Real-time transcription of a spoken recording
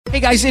Hey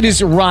guys, it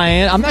is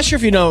Ryan. I'm not sure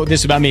if you know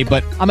this about me,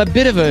 but I'm a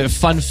bit of a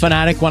fun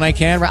fanatic when I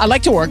can. I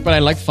like to work, but I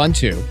like fun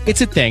too.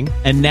 It's a thing.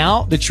 And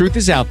now the truth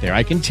is out there.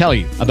 I can tell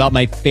you about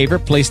my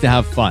favorite place to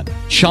have fun.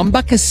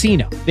 Chumba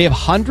Casino. They have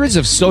hundreds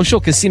of social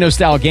casino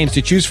style games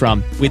to choose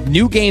from with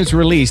new games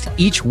released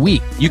each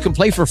week. You can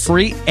play for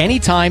free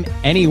anytime,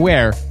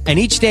 anywhere. And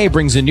each day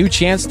brings a new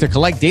chance to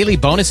collect daily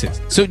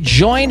bonuses. So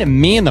join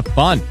me in the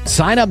fun.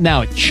 Sign up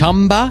now at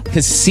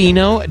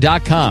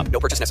ChumbaCasino.com. No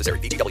purchase necessary.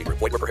 VGW.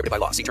 Void where prohibited by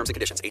law. See terms and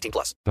conditions.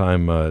 18+.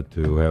 Time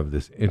to have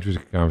this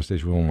interesting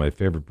conversation with one of my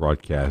favorite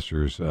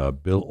broadcasters,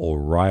 Bill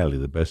O'Reilly,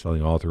 the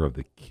best-selling author of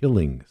the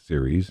Killing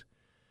series.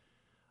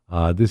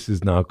 This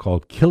is now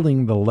called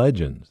Killing the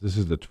Legends. This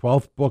is the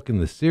 12th book in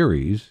the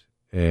series,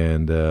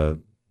 and I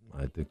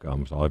think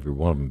almost every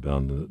one of them been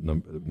on the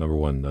number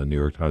one New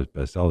York Times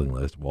best-selling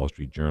list, Wall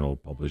Street Journal,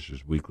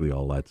 Publishers Weekly,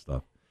 all that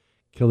stuff.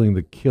 Killing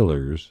the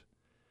Killers,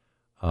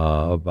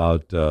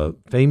 about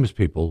famous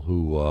people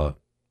who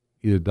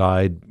either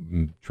died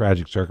in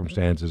tragic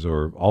circumstances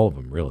or all of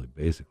them, really,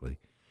 basically.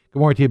 Good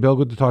morning to you, Bill.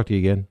 Good to talk to you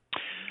again.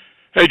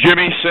 Hey,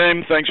 Jimmy.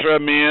 Same. Thanks for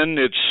having me in.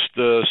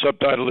 The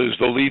subtitle is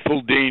The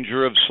Lethal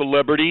Danger of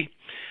Celebrity,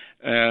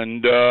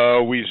 and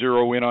we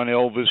zero in on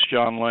Elvis,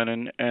 John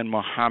Lennon, and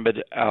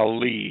Muhammad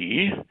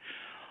Ali,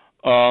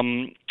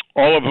 all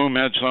of whom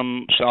had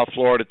some South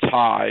Florida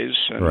ties,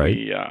 and right.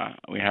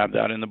 we have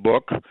that in the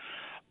book.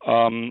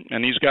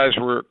 And these guys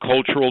were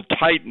cultural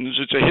titans.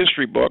 It's a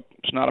history book.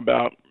 It's not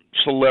about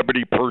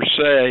celebrity per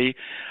se.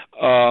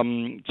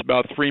 It's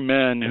about three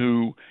men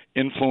who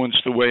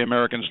influenced the way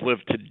Americans live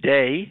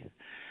today,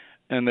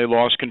 and they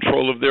lost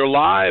control of their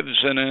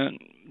lives, and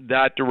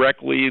that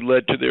directly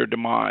led to their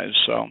demise.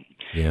 So,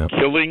 yeah.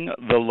 Killing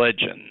the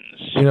Legends.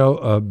 You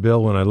know,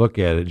 Bill, when I look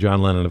at it,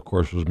 John Lennon, of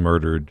course, was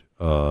murdered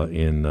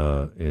in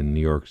New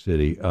York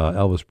City.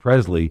 Elvis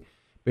Presley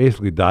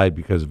basically died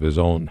because of his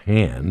own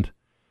hand.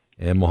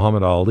 And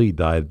Muhammad Ali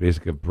died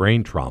basically of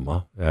brain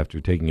trauma after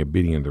taking a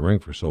beating in the ring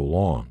for so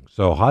long.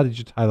 So how did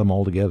you tie them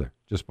all together?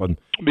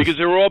 Because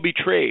they were all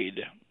betrayed.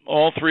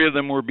 All three of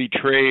them were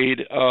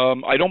betrayed.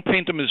 I don't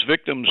paint them as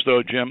victims,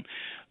 though, Jim,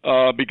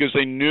 because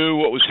they knew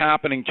what was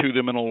happening to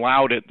them and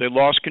allowed it. They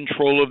lost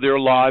control of their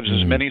lives,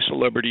 as many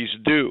celebrities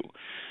do.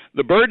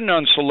 The burden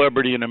on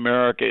celebrity in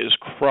America is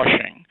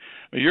crushing.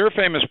 You're a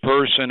famous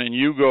person and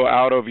you go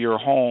out of your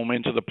home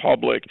into the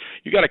public,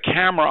 you got a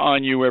camera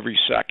on you every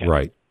second.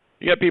 Right.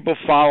 You got people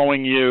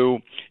following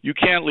you. You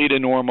can't lead a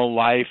normal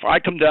life.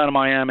 I come down to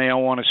Miami. I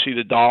want to see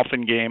the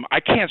Dolphin game. I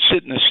can't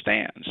sit in the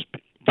stands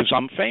because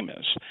I'm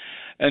famous.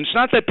 And it's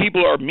not that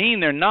people are mean.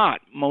 They're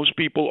not. Most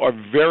people are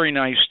very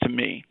nice to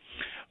me.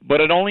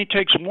 But it only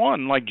takes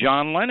one, like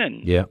John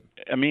Lennon. Yeah.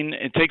 I mean,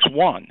 it takes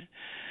one.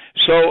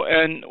 So,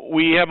 and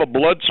we have a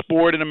blood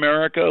sport in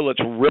America.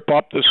 Let's rip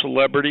up the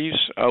celebrities.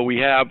 We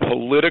have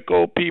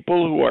political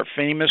people who are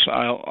famous.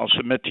 I'll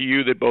submit to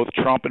you that both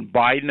Trump and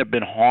Biden have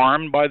been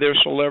harmed by their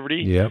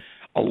celebrity. Yep.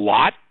 A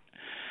lot.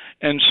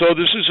 And so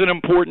this is an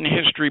important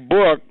history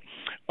book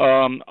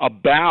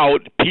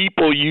about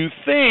people you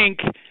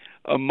think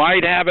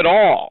might have it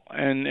all.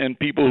 And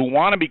people who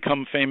want to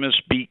become famous,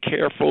 be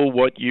careful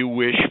what you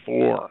wish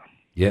for.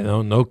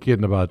 Yeah, no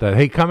kidding about that.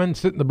 Hey, come and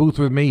sit in the booth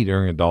with me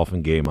during a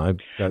Dolphin game. Hey,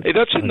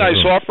 that's a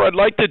nice offer. I'd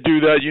like to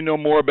do that. You know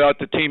more about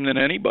the team than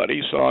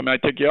anybody, so I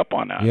might take you up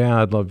on that.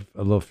 Yeah, I'd love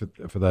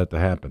for that to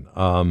happen.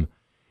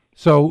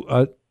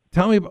 So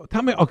tell me.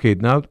 Okay,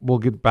 now we'll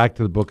get back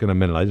to the book in a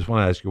minute. I just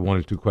want to ask you one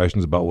or two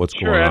questions about what's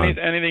going on.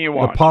 Sure, anything you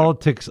want. The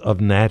politics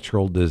of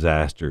natural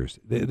disasters.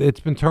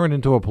 It's been turned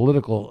into a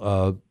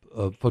political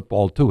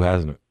football too,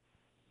 hasn't it?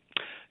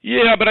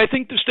 Yeah, but I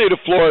think the state of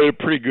Florida did a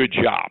pretty good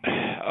job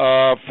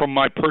from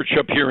my perch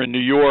up here in New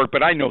York.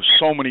 But I know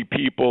so many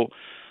people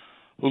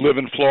who live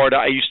in Florida.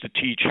 I used to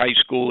teach high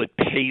school at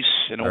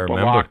Pace in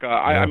Opa-locka.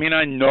 I mean,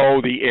 I know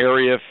the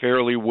area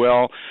fairly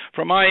well.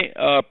 From my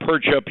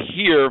perch up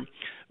here,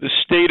 the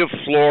state of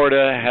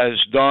Florida has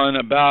done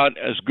about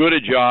as good a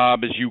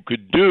job as you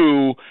could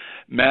do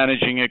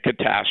managing a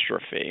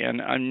catastrophe.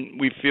 And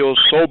we feel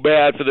so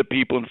bad for the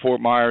people in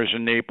Fort Myers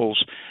and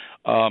Naples.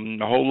 The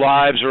whole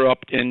lives are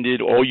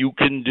upended. All you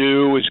can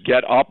do is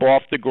get up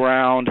off the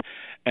ground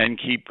and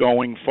keep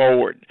going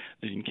forward.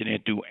 You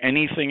can't do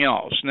anything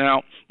else.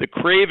 Now, the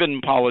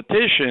craven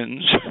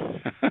politicians,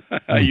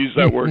 I use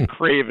that word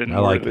craven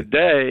word of the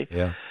day.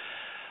 Yeah.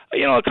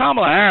 You know,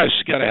 Kamala Harris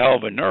has got a hell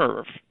of a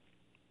nerve.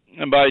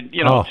 And by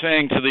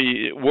saying to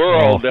the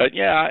world that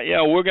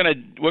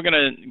we're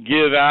gonna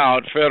give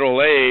out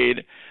federal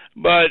aid,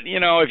 but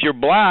if you're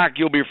black,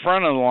 you'll be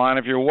front of the line.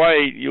 If you're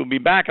white, you'll be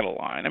back of the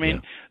line. I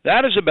mean,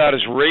 that is about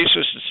as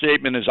racist a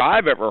statement as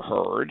I've ever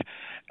heard,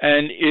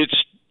 and it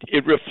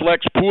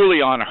reflects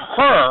poorly on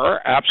her,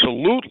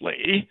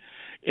 absolutely.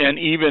 And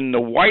even the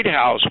White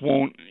House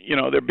won't.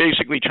 They're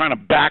basically trying to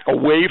back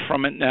away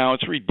from it now.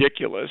 It's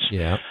ridiculous.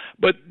 Yeah.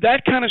 But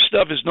that kind of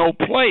stuff is no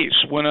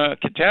place when a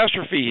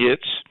catastrophe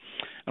hits.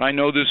 And I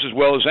know this as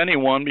well as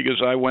anyone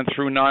because I went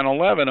through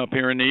 9/11 up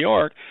here in New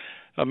York.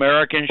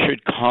 Americans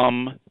should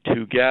come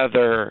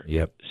together.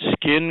 Yep.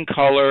 Skin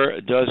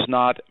color does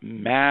not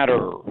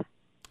matter.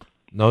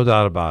 No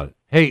doubt about it.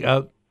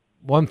 Hey,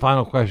 one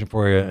final question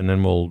for you, and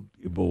then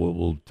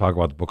we'll talk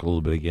about the book a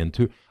little bit again,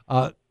 too.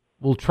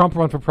 Will Trump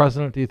run for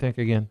president, do you think,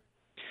 again?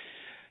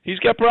 He's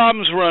got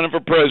problems running for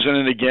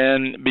president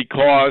again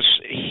because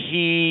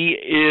he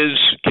is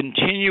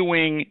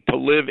continuing to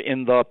live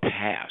in the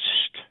past.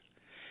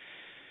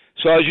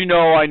 So as you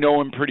know, I know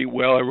him pretty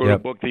well. I wrote a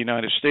book, The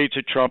United States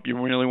of Trump. You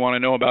really want to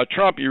know about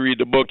Trump, you read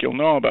the book, you'll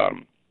know about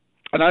him.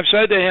 And I've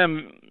said to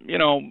him,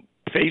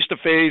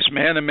 face-to-face,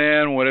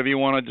 man-to-man, whatever you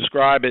want to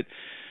describe it,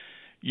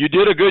 you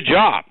did a good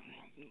job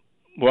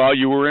while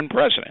you were in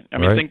president. I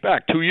mean, think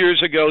back. 2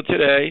 years ago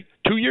today,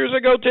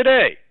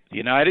 the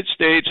United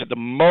States had the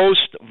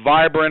most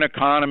vibrant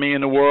economy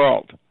in the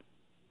world.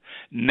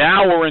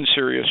 Now we're in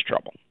serious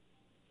trouble.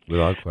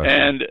 Without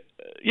question.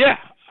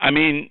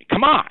 And,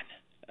 come on.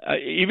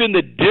 Even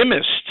the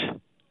dimmest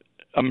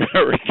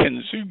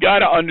Americans who've got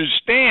to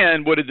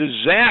understand what a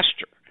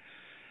disaster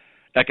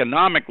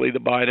economically the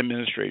Biden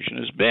administration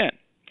has been.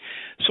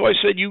 So I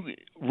said, you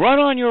run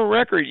on your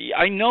record.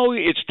 I know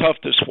it's tough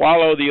to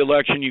swallow the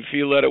election. You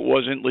feel that it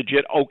wasn't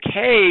legit.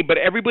 Okay, but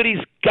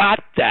everybody's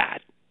got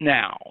that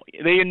now.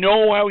 They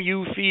know how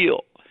you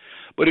feel.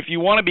 But if you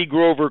want to be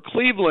Grover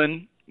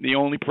Cleveland, the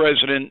only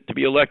president to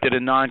be elected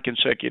in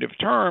non-consecutive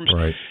terms,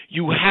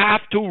 you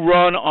have to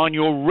run on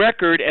your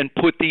record and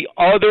put the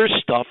other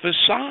stuff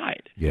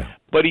aside. Yeah.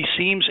 But he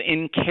seems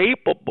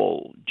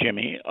incapable,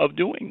 Jimmy, of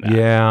doing that.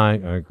 Yeah, I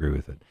agree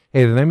with it.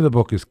 Hey, the name of the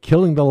book is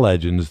Killing the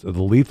Legends, The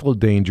Lethal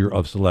Danger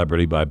of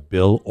Celebrity by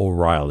Bill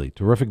O'Reilly.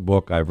 Terrific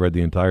book. I've read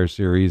the entire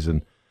series,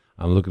 and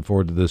I'm looking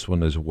forward to this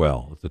one as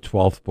well. It's the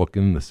 12th book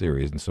in the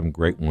series, and some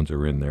great ones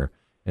are in there,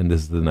 and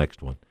this is the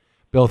next one.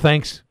 Bill,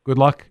 thanks. Good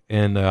luck,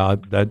 and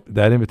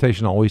that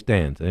invitation always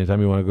stands.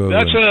 Anytime you want to go.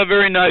 That's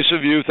very nice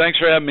of you. Thanks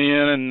for having me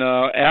in, and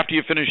after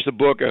you finish the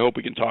book, I hope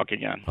we can talk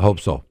again. I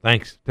hope so.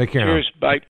 Thanks. Take care. Cheers. Now. Bye.